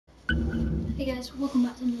Hey guys, welcome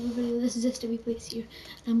back to another video. This is SWPlays here,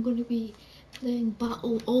 and I'm going to be playing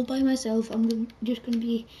Battle all by myself. I'm just going to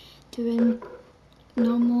be doing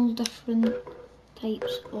normal, different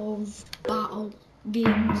types of battle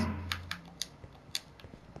games,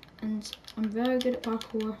 and I'm very good at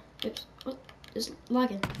parkour. Oops, oh, it's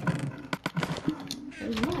lagging. It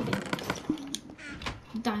was lagging.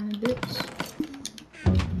 Diamond boots.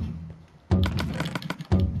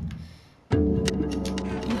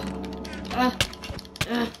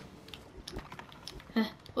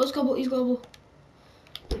 Oh, he's gobble, he's gobble.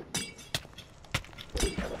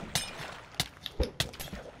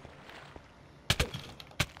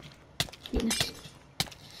 Sweetness.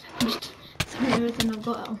 I'm just throwing everything I've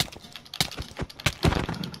got at him.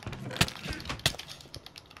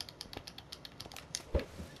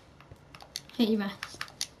 Hit you, man.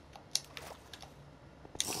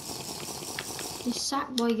 He's sack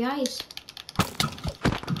boy, guys.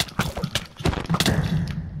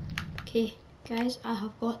 Okay, guys, I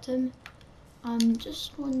have got him. I'm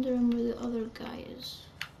just wondering where the other guy is.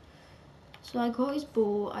 So I got his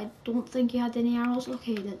bow. I don't think he had any arrows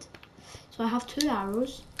located. So I have 2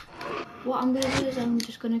 arrows. What I'm going to do is I'm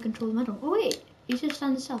just going to control the middle. Oh wait, he's just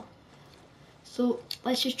standing still. So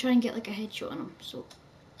let's just try and get like a headshot on him. So,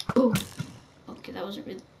 boom. Okay, that wasn't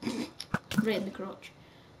really right in the crotch.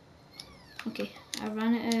 Okay, I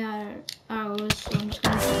ran out of arrows, so I'm just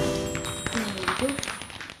going to... There we go.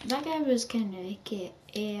 That guy was kind of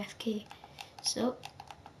AFK. So,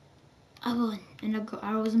 I won, and I've got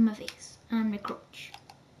arrows in my face and my crotch.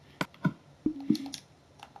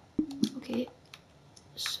 Okay,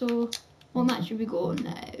 so what match should we go on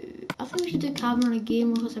now? I think we should do camera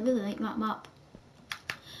game because I really like that map.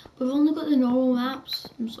 We've only got the normal maps.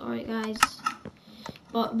 I'm sorry, guys,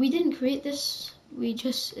 but we didn't create this. We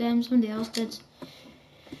just somebody else did.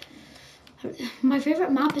 My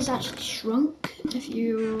favourite map is actually Shrunk, if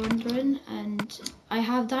you were wondering, and I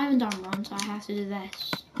have diamond armor on, so I have to do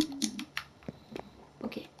this.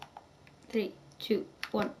 Okay, 3, 2,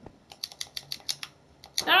 1.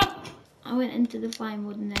 Ah! I went into the flying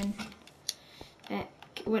mode and then it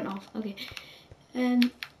went off. Okay.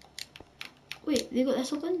 Wait, they got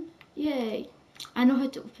this open? Yay! I know how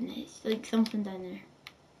to open it. It's like something down there.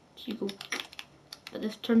 So you go, but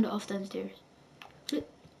they've turned it off downstairs.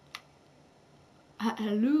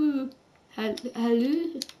 Hello,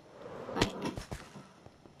 hello. Bye.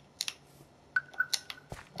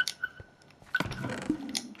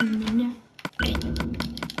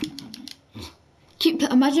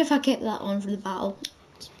 Imagine if I kept that on for the battle.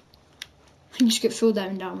 I just get full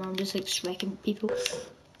down armor. I'm just like striking people.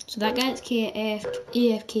 So that guy's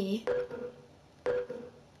AFK.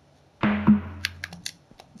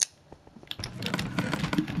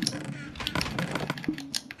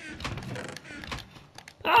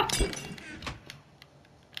 Ah!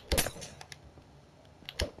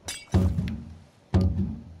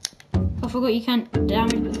 I forgot you can't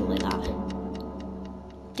damage people like that.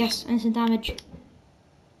 Yes, instant damage.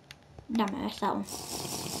 Damn it, I missed that one.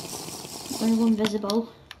 I'm going to go invisible,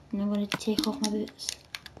 and I'm going to take off my boots.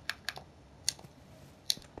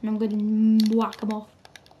 And I'm going to whack them off.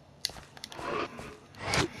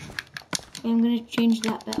 And I'm going to change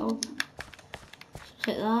that bit up. Just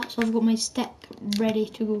like that, so I've got my stick ready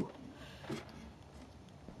to go.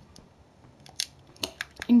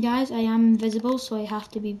 And guys, I am invisible, so I have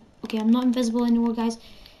to be... Okay, I'm not invisible anymore, guys.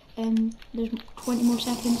 There's 20 more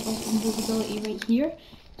seconds of invisibility right here.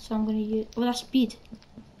 So I'm going to use... Oh, that's speed.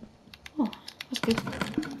 Oh, that's good.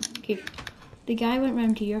 Okay, the guy went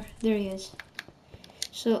round here. There he is.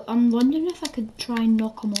 So I'm wondering if I could try and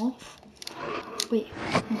knock him off. Wait,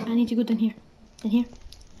 I need to go down here. Down here?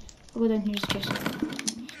 I'll go down here just...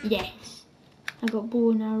 Yes! I got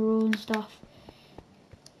bow and arrow and stuff.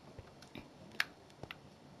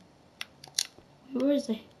 Wait, where is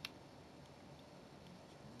he?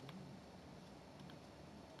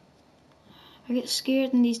 I get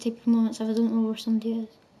scared in these type of moments if I don't know where somebody is.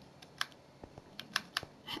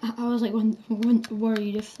 I was like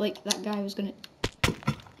worried if like that guy was gonna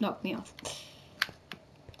knock me off.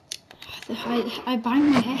 I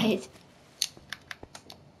banged my head.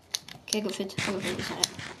 Okay, I got food. I got food. Is that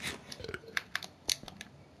it?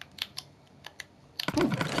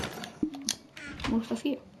 Oh, more stuff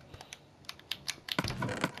here.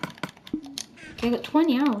 Okay, I got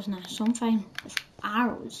 20 arrows now, so I'm fine with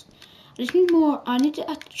arrows. I just need more. I need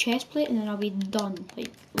a chest plate and then I'll be done.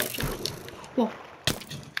 Like, literally. Whoa. Where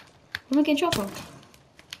am I getting shot from?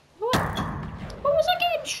 What? Where was I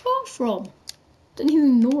getting shot from? Didn't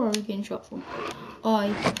even know where I was getting shot from.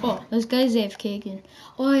 Oh, this guy's AFK again.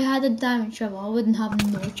 Oh, I had a diamond shovel. I wouldn't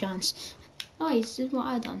have no chance. Nice, this is what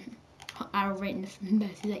I done. Arrow right in the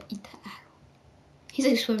mouth. He's like, eat that arrow. He's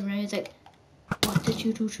like swimming around. He's like, what did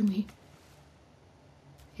you do to me?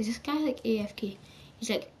 Is this guy like AFK? He's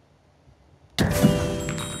like,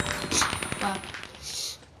 wow.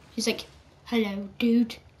 He's like, hello,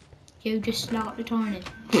 dude. You just slaughtered the tornado.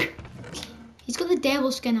 He's got the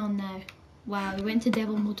devil skin on now. Wow, he went to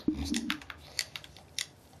devil mode.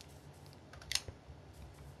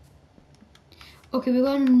 Okay, we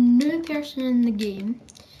got a new person in the game.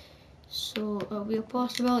 So it'll be a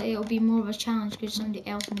possibility it'll be more of a challenge because somebody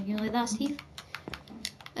else in the game like that, Steve.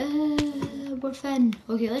 We're fine.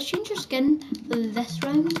 Okay, let's change your skin for this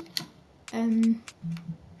round. I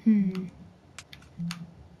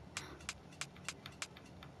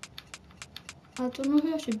don't know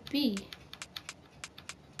who I should be.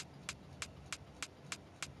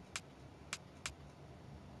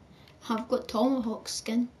 I've got tomahawk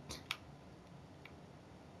skin.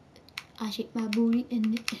 I shake my booty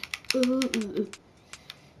in it.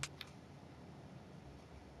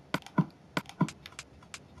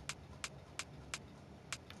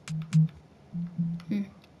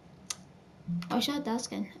 I should have that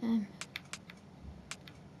skin.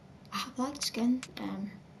 I have that skin.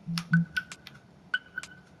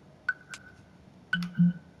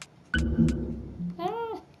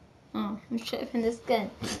 Oh, I'm shaping the skin.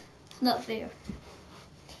 It's not fair.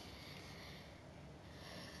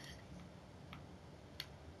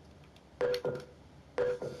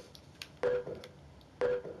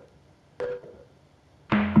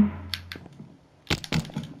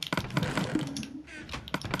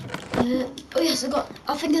 Oh yes,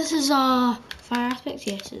 I think this is fire aspect.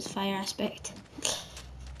 Yes, it's fire aspect.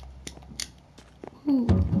 Ooh.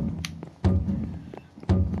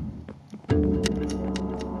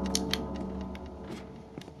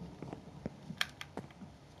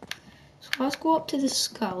 So let's go up to the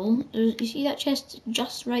skull. You see that chest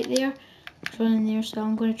just right there? It's running there, so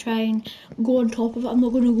I'm going to try and go on top of it. I'm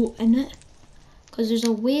not going to go in it, because there's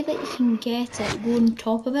a way that you can get it, go on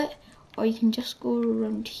top of it, or you can just go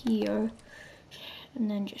around here and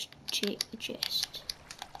then just take the chest.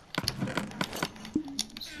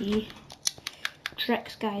 See?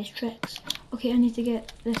 Tricks, guys, tricks. Okay, I need to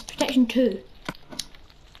get this protection 2.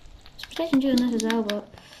 It's protection 2 on this as well, but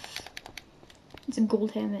it's a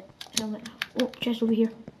gold helmet. Oh, chest over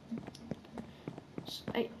here.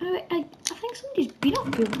 I think somebody's been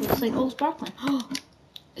up here, but it's like all sparkling. Oh,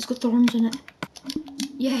 it's got thorns in it.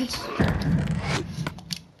 Yes.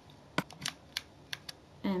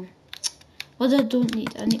 What I don't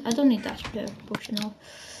need, I don't need that potion now.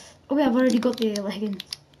 Oh wait, I've already got the leggings.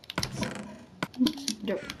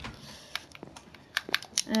 Dirt.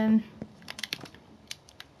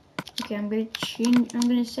 Okay, I'm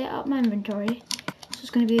gonna set up my inventory. So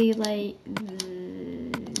it's gonna be like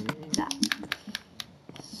that.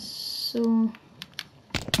 So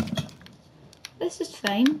this is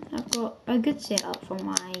fine. I've got a good setup for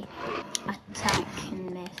my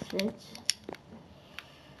attacking methods.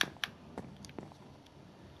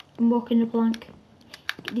 I'm walking the plank.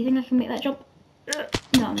 Do you think I can make that jump?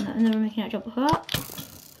 No, I'm never making that jump.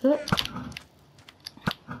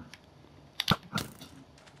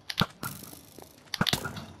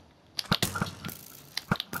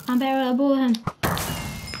 I'm better above him.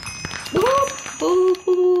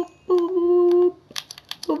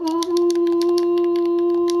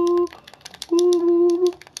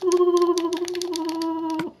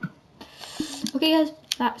 Okay guys,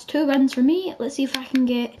 that's 2 wins for me. Let's see if I can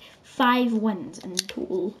get 5 wins in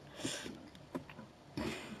total.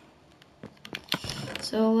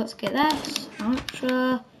 So let's get this,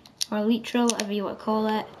 Ultra, or Litra, whatever you want to call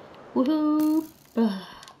it. Woohoo!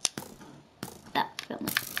 That felt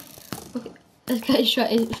nice. Okay, this guy's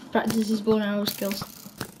trying to practice his bow and arrow skills.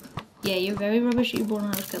 Yeah, you're very rubbish at your bow and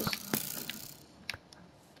arrow skills.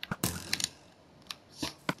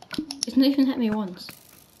 It's not even hit me once.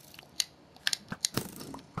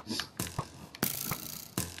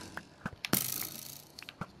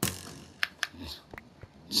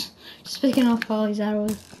 Just picking off all these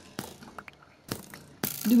arrows.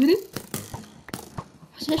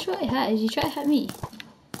 What's this trying to hit? Is he trying to hit me?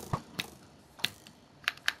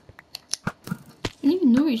 I didn't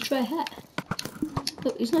even know he's trying to hit.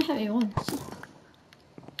 Look, he's not hit me once.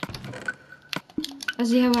 Let's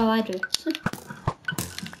see how well I do.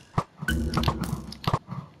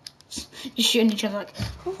 Just shooting each other like,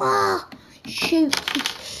 wow, shoot.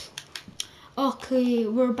 Okay,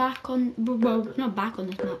 we're back on, well, not back on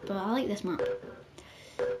this map, but I like this map.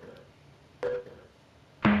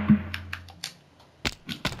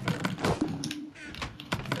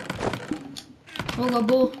 Oh, got a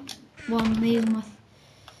bow. What I'm amazing with.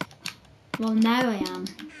 Well, now I am.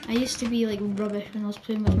 I used to be like rubbish when I was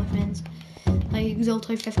playing with my friends. Like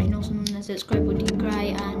Zoltoy15, also known as It's Scribble Deep Cry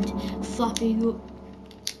and Flappy Goat.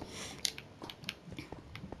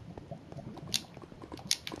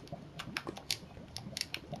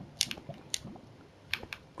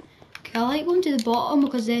 Okay, I like going to the bottom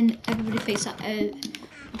because then everybody fights that out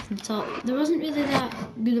off the top. There wasn't really that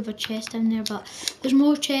good of a chest down there, but there's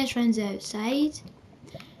more chest rounds outside.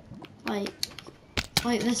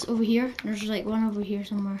 Like this over here. There's like one over here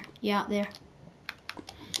somewhere. Yeah, there.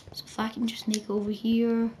 So if I can just sneak over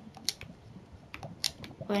here.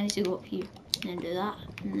 Oh, I need to go up here. And then do that.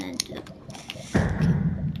 And then do that. Okay.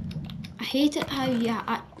 I hate it how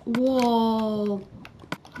whoa.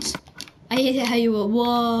 I hate it how you were,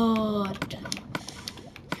 what?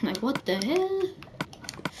 Like, what the hell?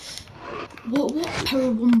 What power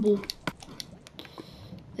rumble?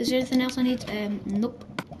 Is there anything else I need? Nope.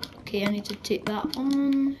 Okay, I need to take that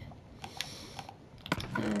on.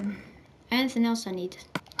 Anything else I need?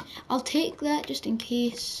 I'll take that just in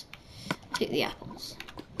case. Take the apples.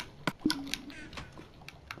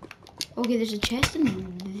 Okay, there's a chest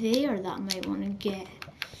in there that I might want to get.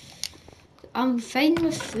 I'm fine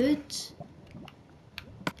with food.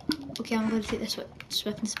 Okay, I'm going to take this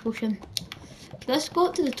swiftness potion. Okay, let's go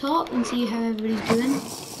up to the top and see how everybody's doing.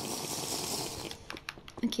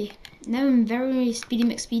 Okay, now I'm very speedy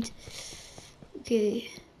McSpeed. Okay,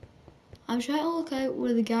 I'm trying to look out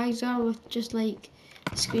where the guys are with just like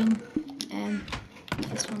the screen.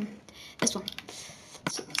 This one. So,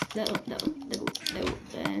 that one.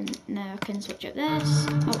 Now I can switch up this.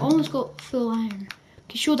 I've almost got full iron.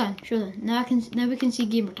 Okay, showdown. Now we can see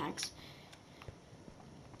gamer tags.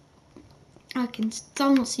 I can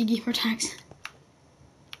still not see gamer tags.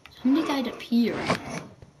 Somebody died up here.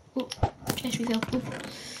 Oh, chest refill. Oh.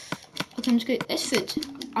 Okay, I'm just gonna. It's food.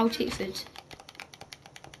 I'll take food.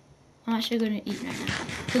 I'm actually gonna eat right now.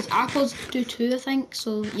 Because apples do too, I think.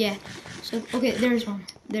 So yeah. So okay, there's one.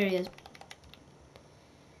 There he is.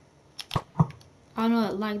 Oh no,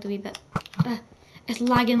 it lagged a wee bit. It's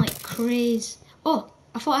lagging like crazy. Oh,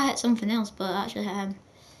 I thought I hit something else, but I actually hit him.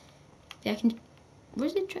 Yeah, I can.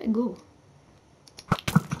 Where's he trying to go?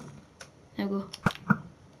 There we go.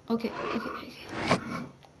 Okay.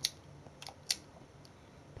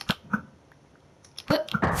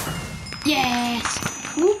 Yes!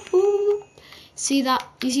 Woohoo! See that?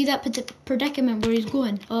 You see that predicament where he's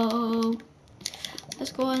going? Oh,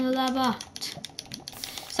 let's go on the lava.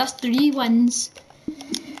 So that's 3 wins.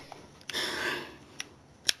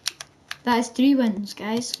 That is 3 wins,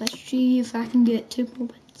 guys. Let's see if I can get 2 more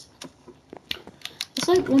wins. It's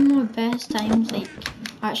like one of my best times, like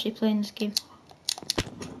actually playing this game.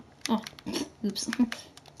 Oh, oops.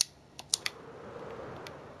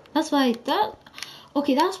 That's why that.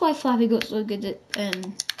 Okay, that's why Flappy got so good at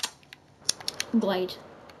glide.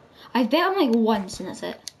 I've bet him like once and that's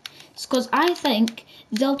it. It's because I think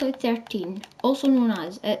Delta 13, also known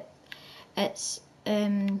as it's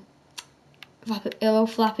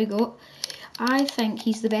Flappy Goat. I think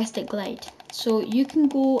he's the best at glide. So you can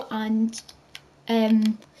go and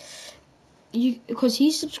because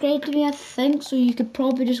he's subscribed to me, I think, so you could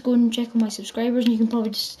probably just go and check on my subscribers, and you can probably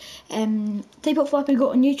just type up Flappy Goat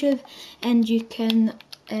on YouTube, and you can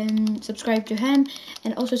subscribe to him,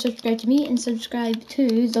 and also subscribe to me, and subscribe to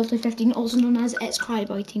Zelda15, also known as It's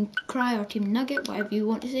Cryboy Team Cry or Team Nugget, whatever you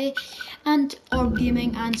want to say, and Orb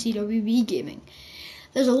Gaming and CWB Gaming.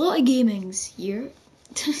 There's a lot of gamings here.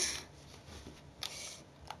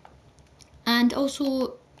 And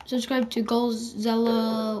also subscribe to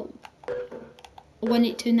Goldzilla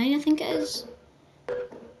 1829, I think it is.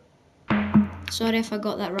 Sorry if I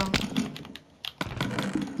got that wrong.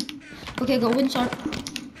 Okay, I got one sword.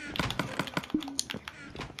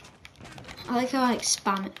 I like how I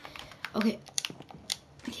spam it. Okay.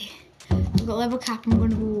 I've got level cap, I'm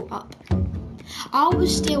gonna go up. I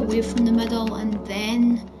always stay away from the middle, and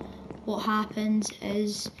then what happens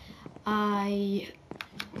is I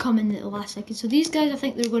come in at the last second. So these guys, I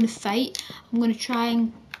think they're going to fight. I'm going to try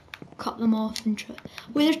and cut them off and try.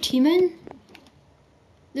 Wait, they're teaming?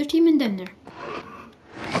 They're teaming down there.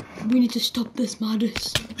 We need to stop this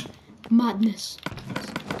madness.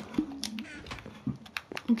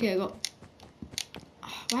 Okay, I got.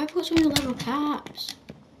 Why have I got so many level caps?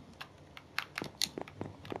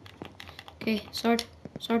 Okay, sword.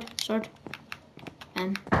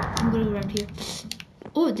 I'm gonna go around here.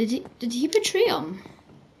 Oh, did he betray him?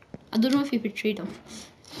 I don't know if he betrayed him.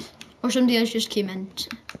 Or somebody else just came in.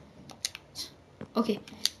 Okay.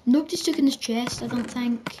 Nobody's taking this chest, I don't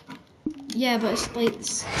think. Yeah, but it's like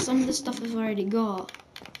some of the stuff I've already got.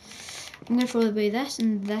 I'm gonna throw away this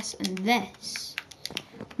and this and this.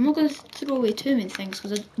 I'm I'm not going to throw away too many things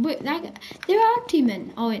because wait, they are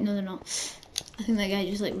teaming. Oh wait, no, they're not. I think that guy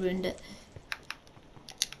just like ruined it.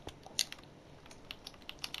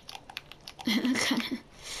 I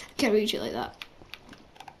can't reach it like that.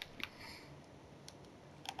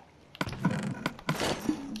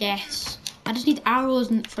 Yes, I just need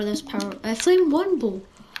arrows for this power. Flame one bow.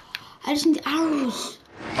 I just need arrows.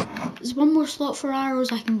 There's one more slot for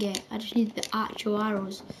arrows I can get. I just need the actual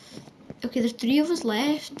arrows. Okay, there's 3 of us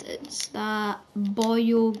left. It's that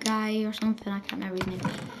Boyo guy or something. I can't remember his name.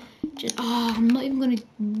 I'm not even going to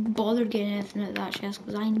bother getting anything out of that chest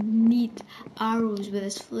because I need arrows with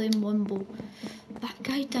this flame one bow. That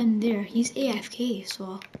guy down there, he's AFK,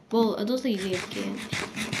 so... Well, I don't think he's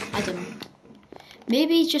AFK. I don't know.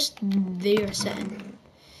 Maybe he's just there sitting.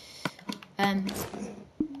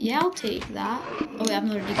 Yeah, I'll take that. Oh wait,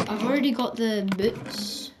 I've already got the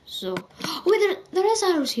boots, so... Oh wait, there is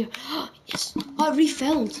arrows here. Yes. Oh, it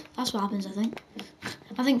refilled. That's what happens, I think.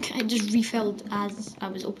 I think it just refilled as I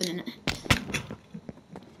was opening it.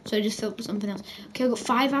 So I just filled with something else. Okay, I've got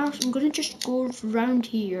 5 arrows. I'm going to just go around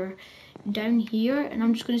here, down here, and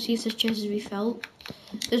I'm just going to see if this chest is refilled.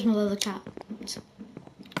 There's my little cat.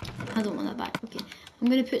 I don't want that back. Okay, I'm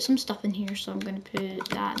going to put some stuff in here. So I'm going to put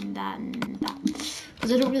that and that and that.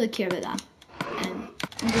 Because I don't really care about that. I'm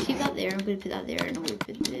going to keep that there. I'm going to put that there. And I'm going to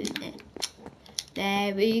put it there.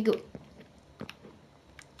 There we go.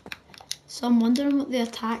 So I'm wondering what the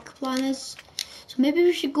attack plan is. So maybe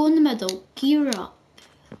we should go in the middle, gear up.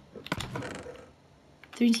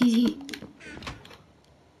 3TT.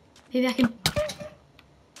 Maybe I can...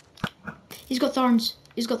 He's got thorns.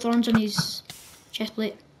 He's got thorns on his chest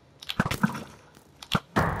plate.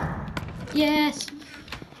 Yes!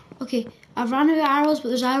 Okay, I've run out of arrows, but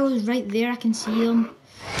there's arrows right there. I can see them.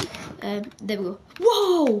 There we go.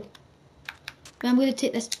 Whoa! I'm going to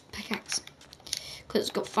take this pickaxe. Because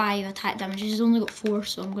it's got 5 attack damage. He's only got 4,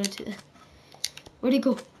 so I'm going to take this. Where'd he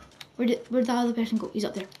go? Where'd the other person go? He's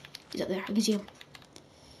up there. He's up there. I can see him.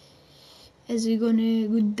 Is he going to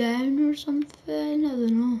go down or something? I don't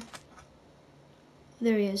know.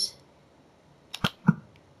 There he is.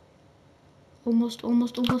 Almost,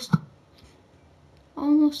 almost, almost.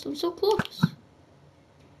 Almost. I'm so close.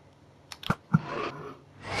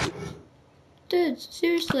 Dude,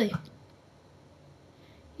 seriously.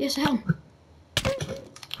 Yes, I am.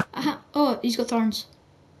 Oh, he's got thorns.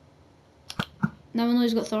 Now I know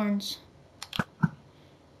he's got thorns.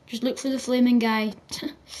 Just look for the flaming guy.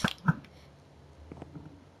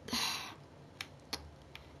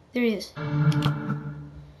 There he is. I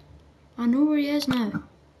know where he is now.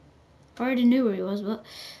 I already knew where he was, but...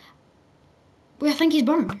 Wait, I think he's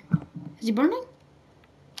burning. Is he burning?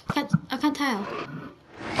 I can't tell.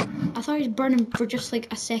 I thought he was burning for just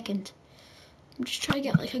like a second. I'm just trying to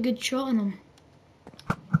get like a good shot on him.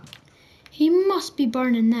 He must be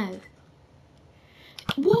burning now.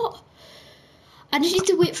 What? I just need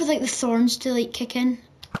to wait for like the thorns to like kick in.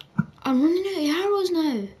 I'm running out of arrows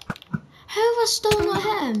now. How have I still not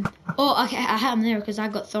hit him? Oh, okay, I hit him there because I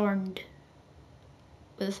got thorned.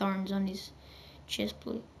 With the thorns on his chest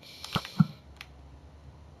plate.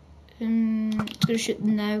 It's gonna shoot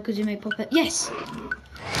them now because he might pop it. Yes!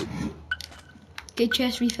 Get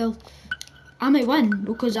chest refill. I might win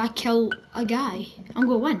because I kill a guy. I'm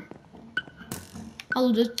gonna win.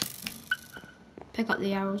 I'll just pick up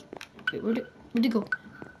the arrows. Wait, where'd it go?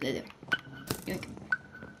 There. Yoink.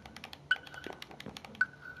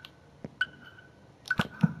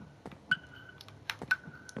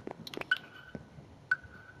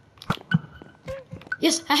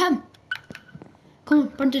 Yes, I am. Come on,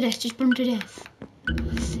 burn to death. Just burn to death.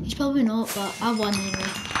 He's probably not, but I won anyway.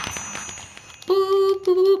 Boop,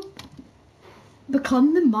 boop, boop.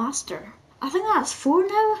 Become the master. I think that's 4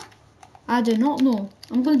 now. I do not know.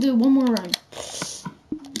 I'm going to do one more round.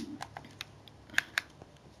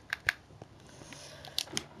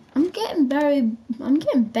 I'm getting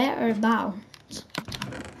better at battle.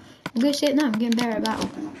 I'm going to say it now. I'm getting better at battle.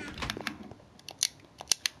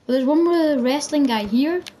 Well, there's one more wrestling guy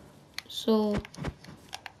here. So.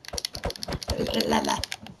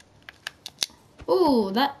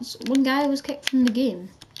 Oh, that's one guy was kicked from the game.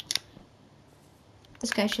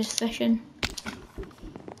 This guy's just fishing.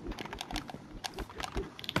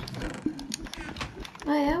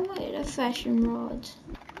 Oh yeah, I wanted a fishing rod.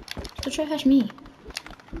 So try to fish me.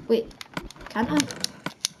 Wait, can't I?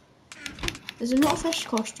 Is there not a fish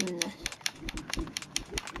costume in this?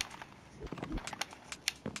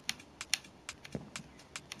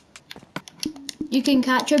 You can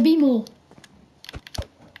catch a beemo.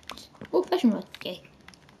 Oh, fishing rod. Okay.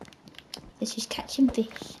 This is catching fish.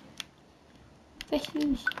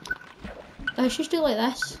 Fishies. I should do it like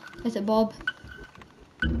this. Let it bob.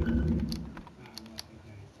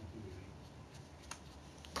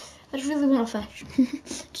 I just really want a fish.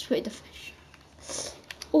 Just wait the fish.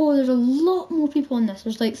 Oh, there's a lot more people in this.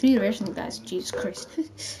 There's like 3 racing guys. Jesus Christ.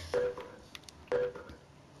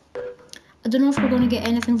 I don't know if we're going to get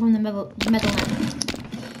anything from the middle now.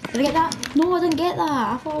 Did I get that? No, I didn't get that.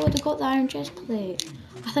 I thought I would have got the iron chest plate.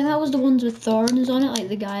 I think that was the ones with thorns on it, like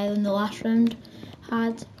the guy in the last round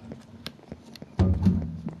had.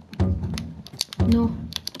 No. No,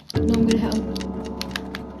 I'm going to hit him.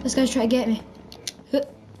 This guy's trying to get me.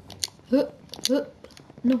 No, no,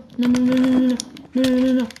 no, no, no, no, no, no, no,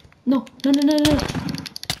 no, no, no, no, no, no, no.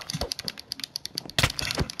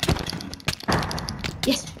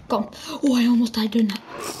 Yes, got him. Oh, I almost died doing that.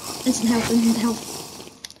 Instant health, instant health.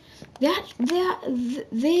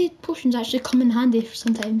 They potions actually come in handy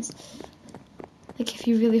sometimes. Like if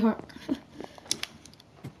you really hurt.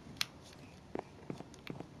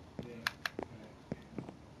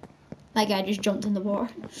 That guy just jumped in the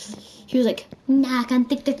water. He was like, nah, I can't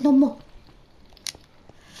take this no more.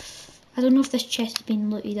 I don't know if this chest has been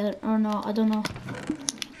looted or not. I don't know.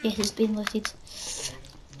 Yes, it's been looted.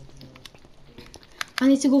 I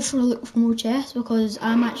need to go for a look for more chests because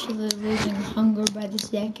I'm actually losing hunger by the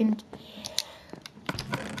second.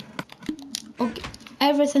 Okay,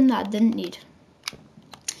 everything that I didn't need.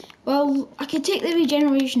 Well, I could take the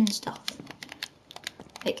regeneration stuff.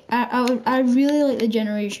 Like, I really like the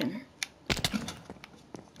generation.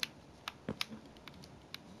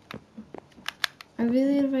 I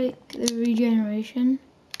really like the regeneration.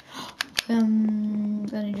 I'm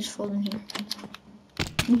gonna just fall in here.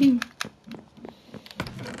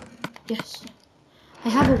 Yes. I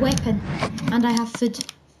have a weapon and I have food.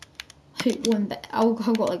 One bit. I've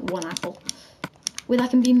got like 1 apple. Wait,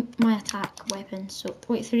 that can be my attack weapon. So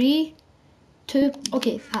wait, 3, 2.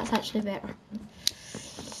 Okay, that's actually better.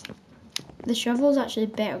 The shovel is actually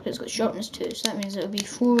better because it's got sharpness 2, so that means it'll be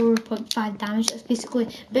 4.5 damage. That's basically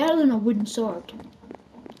better than a wooden sword.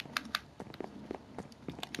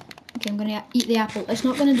 Okay, I'm gonna eat the apple. It's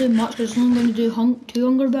not gonna do much because it's only gonna do 2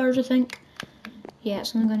 hunger bars, I think. Yeah,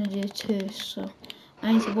 it's only gonna do 2, so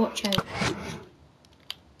I need to watch out.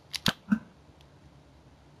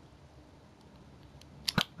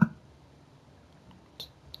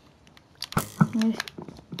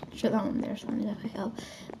 Shut that one there, so I need to help.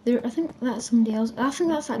 There, I think that's somebody else. I think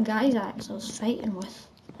that's that guy's axe I was fighting with.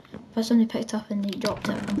 But somebody picked up and he dropped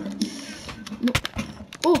it or something. No.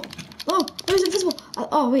 Oh, oh, he's invisible.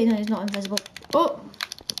 Oh wait, no, he's not invisible. Oh,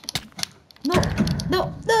 no,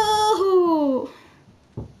 no, no.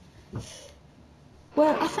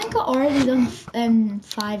 Well, I think I already done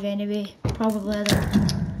 5 anyway. Probably I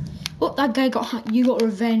don't. Oh, that guy got. You got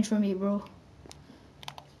revenge for me, bro.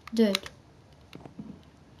 Dude.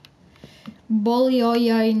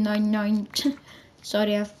 Bolly99.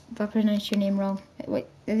 Sorry if I pronounced your name wrong. Wait,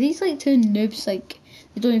 are these like 2 noobs? Like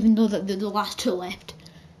they don't even know that they're the last 2 left.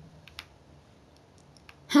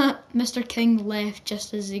 Ha! Mr. King left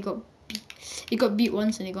just as he got beat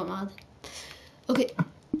once and he got mad. Okay,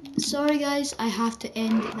 sorry guys, I have to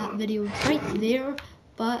end that video right there.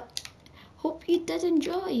 But hope you did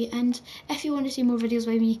enjoy, and if you want to see more videos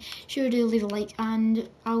by me, sure do leave a like, and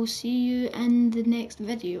I'll see you in the next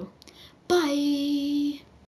video. Bye!